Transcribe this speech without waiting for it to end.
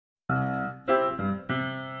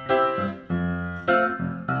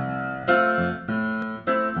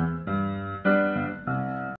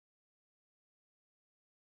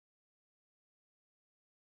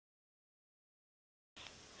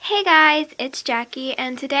Hey guys, it's Jackie,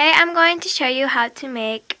 and today I'm going to show you how to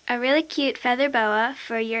make a really cute feather boa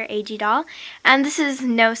for your AG doll, and this is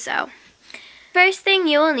no-sew. First thing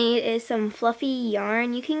you will need is some fluffy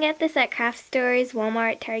yarn. You can get this at craft stores,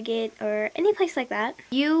 Walmart, Target, or any place like that.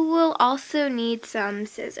 You will also need some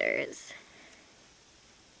scissors.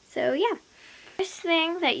 So yeah. First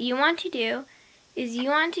thing that you want to do is you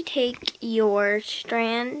want to take your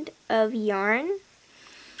strand of yarn,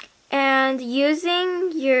 and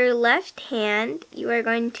using your left hand, you are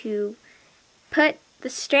going to put the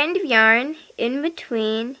strand of yarn in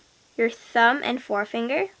between your thumb and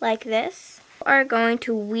forefinger, like this. You are going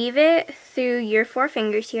to weave it through your four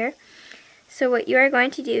fingers here. So what you are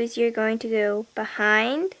going to do is you're going to go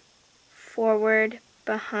behind, forward,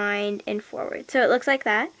 behind, and forward. So it looks like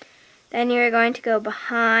that. Then you're going to go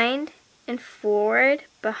behind and forward,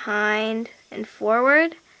 behind and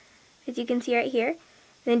forward, as you can see right here.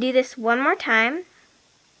 Then do this one more time.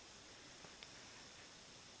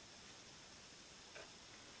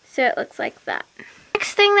 So it looks like that.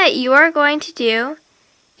 Next thing that you are going to do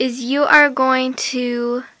is you are going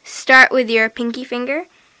to start with your pinky finger,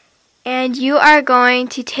 and you are going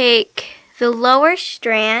to take the lower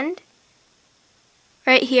strand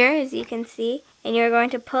right here, as you can see, and you're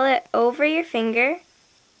going to pull it over your finger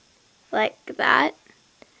like that.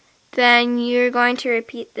 Then you're going to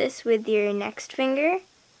repeat this with your next finger,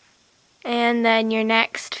 and then your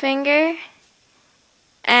next finger,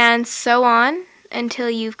 and so on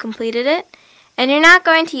until you've completed it. And you're not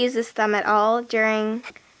going to use this thumb at all during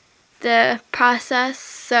the process.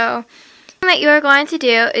 So what you are going to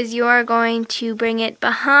do is you are going to bring it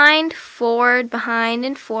behind, forward, behind,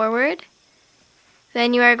 and forward.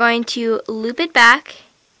 Then you are going to loop it back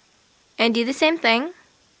and do the same thing,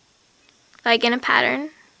 like in a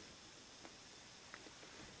pattern.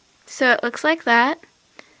 So it looks like that.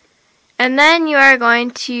 And then you are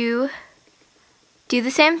going to do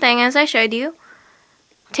the same thing as I showed you.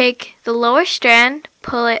 Take the lower strand,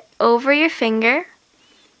 pull it over your finger.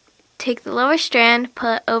 Take the lower strand,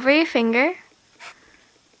 pull it over your finger.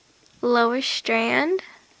 Lower strand,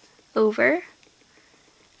 over.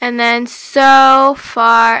 And then so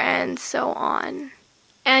far and so on.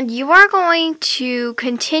 And you are going to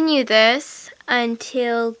continue this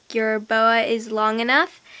until your boa is long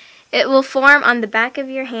enough. It will form on the back of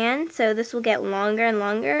your hand, so this will get longer and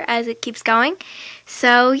longer as it keeps going.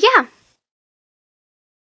 So yeah.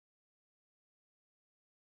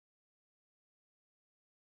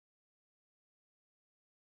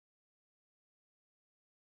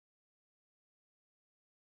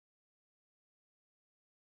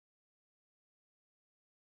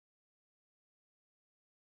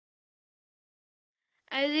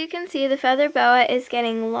 As you can see, the feather boa is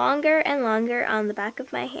getting longer and longer on the back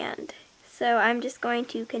of my hand. So I'm just going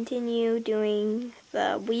to continue doing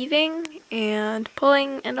the weaving and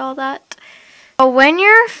pulling and all that. So when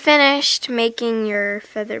you're finished making your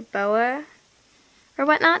feather boa or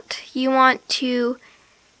whatnot, you want to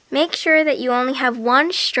make sure that you only have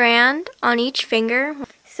one strand on each finger.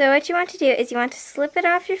 So what you want to do is you want to slip it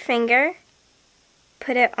off your finger,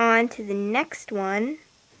 put it onto the next one,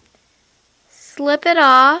 slip it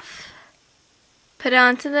off, put it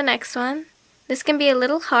onto the next one. This can be a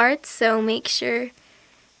little hard, so make sure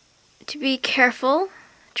to be careful.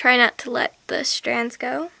 Try not to let the strands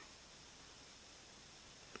go.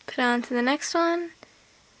 Put it onto the next one.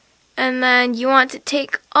 And then you want to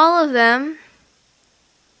take all of them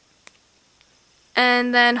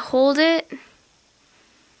and then hold it,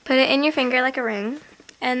 put it in your finger like a ring.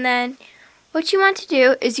 And then what you want to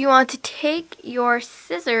do is you want to take your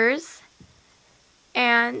scissors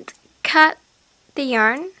and cut the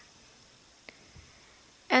yarn,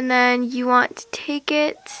 and then you want to take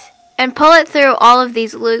it and pull it through all of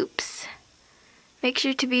these loops. Make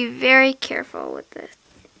sure to be very careful with this.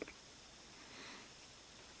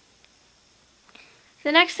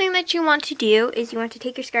 The next thing that you want to do is you want to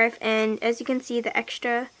take your scarf, and as you can see, the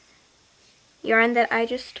extra yarn that I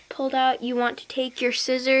just pulled out, you want to take your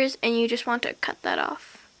scissors and you just want to cut that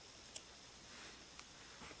off.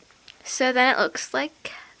 So then it looks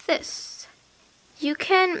like this. You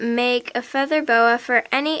can make a feather boa for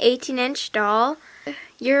any 18-inch doll.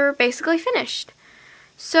 You're basically finished.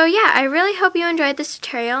 So yeah, I really hope you enjoyed this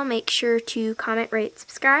tutorial. Make sure to comment, rate,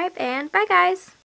 subscribe, and bye guys!